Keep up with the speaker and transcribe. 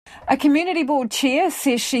A community board chair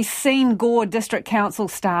says she's seen Gore District Council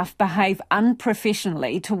staff behave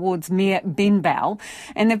unprofessionally towards Mayor Ben Bell,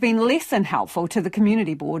 and they've been less than helpful to the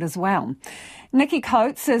community board as well. Nicky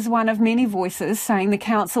Coats is one of many voices saying the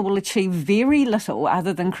council will achieve very little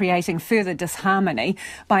other than creating further disharmony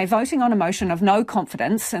by voting on a motion of no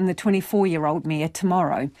confidence in the 24-year-old mayor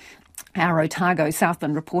tomorrow. Our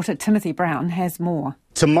Otago-Southland reporter Timothy Brown has more.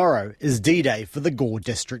 Tomorrow is D-Day for the Gore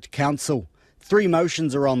District Council. 3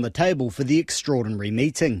 motions are on the table for the extraordinary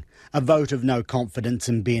meeting. A vote of no confidence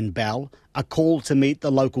in Ben Bell, a call to meet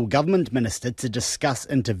the local government minister to discuss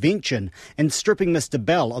intervention, and stripping Mr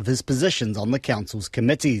Bell of his positions on the council's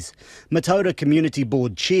committees. Matoda Community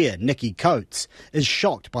Board Chair Nicky Coats is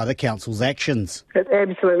shocked by the council's actions. It's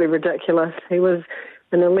absolutely ridiculous. He was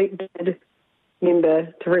an elected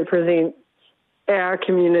member to represent our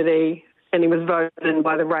community, and he was voted in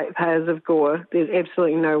by the ratepayers of Gore. There's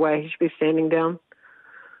absolutely no way he should be standing down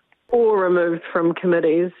or removed from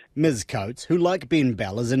committees. Ms Coates, who like Ben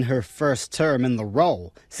Bell is in her first term in the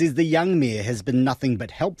role, says the young mayor has been nothing but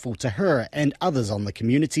helpful to her and others on the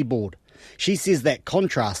community board. She says that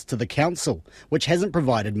contrasts to the council, which hasn't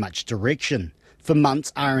provided much direction. For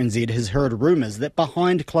months, RNZ has heard rumours that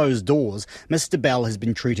behind closed doors, Mr Bell has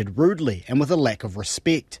been treated rudely and with a lack of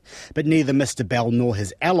respect. But neither Mr Bell nor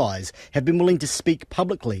his allies have been willing to speak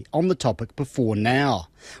publicly on the topic before now.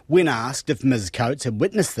 When asked if Ms Coates had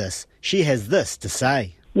witnessed this, she has this to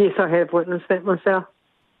say. Yes, I have witnessed that myself.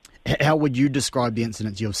 How would you describe the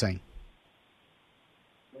incidents you've seen?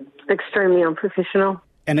 Extremely unprofessional.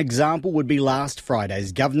 An example would be last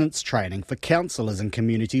Friday's governance training for councillors and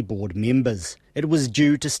community board members. It was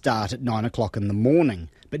due to start at 9 o'clock in the morning,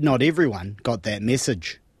 but not everyone got that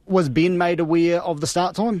message. Was Ben made aware of the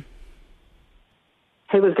start time?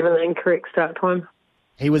 He was given an incorrect start time.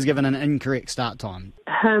 He was given an incorrect start time.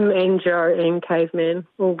 Him and Joe and Caveman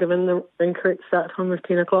all given the incorrect start time of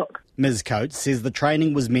 10 o'clock. Ms Coates says the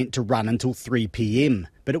training was meant to run until 3 p.m,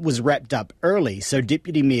 but it was wrapped up early so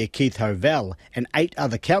Deputy Mayor Keith Hovell and 8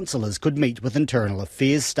 other councillors could meet with internal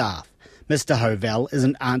affairs staff. Mr Hovell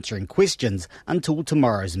isn't answering questions until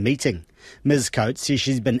tomorrow's meeting. Ms Coates says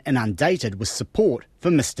she's been inundated with support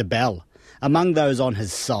for Mr Bell. Among those on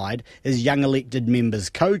his side is Young Elected Members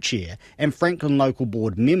Co-Chair and Franklin Local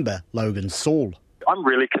Board Member Logan Saul. I'm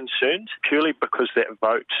really concerned purely because that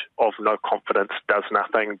vote of no confidence does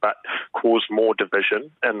nothing but cause more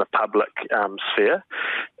division in the public sphere.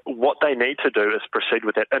 What they need to do is proceed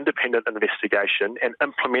with that independent investigation and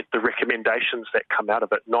implement the recommendations that come out of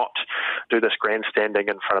it, not do this grandstanding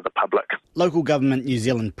in front of the public. Local Government New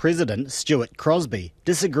Zealand President Stuart Crosby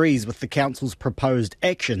disagrees with the council's proposed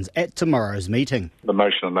actions at tomorrow's meeting. The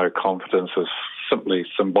motion of no confidence is simply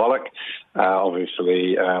symbolic.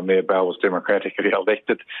 Obviously, Mayor Bell was democratically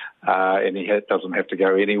elected and he doesn't have to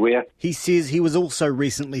go anywhere. He says he was also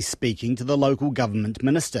recently speaking to the local government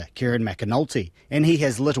minister, Kieran McAnulty, and he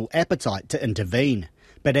has little appetite to intervene.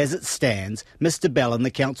 But as it stands, Mr Bell and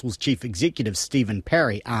the council's chief executive, Stephen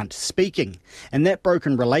Parry, aren't speaking, and that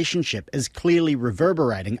broken relationship is clearly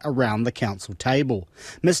reverberating around the council table.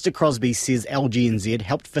 Mr Crosby says LGNZ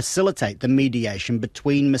helped facilitate the mediation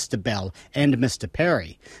between Mr Bell and Mr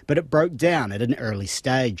Parry, but it broke down at an early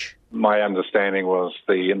stage. My understanding was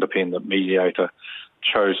the independent mediator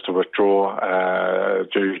chose to withdraw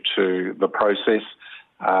due to the process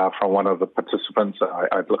from one of the participants.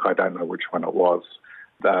 I don't know which one it was.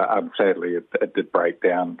 Sadly, it did break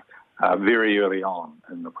down very early on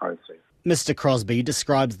in the process. Mr Crosby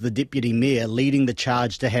describes the Deputy Mayor leading the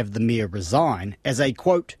charge to have the Mayor resign as a,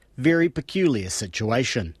 quote, very peculiar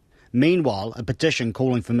situation. Meanwhile, a petition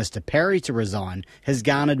calling for Mr Parry to resign has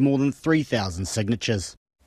garnered more than 3,000 signatures.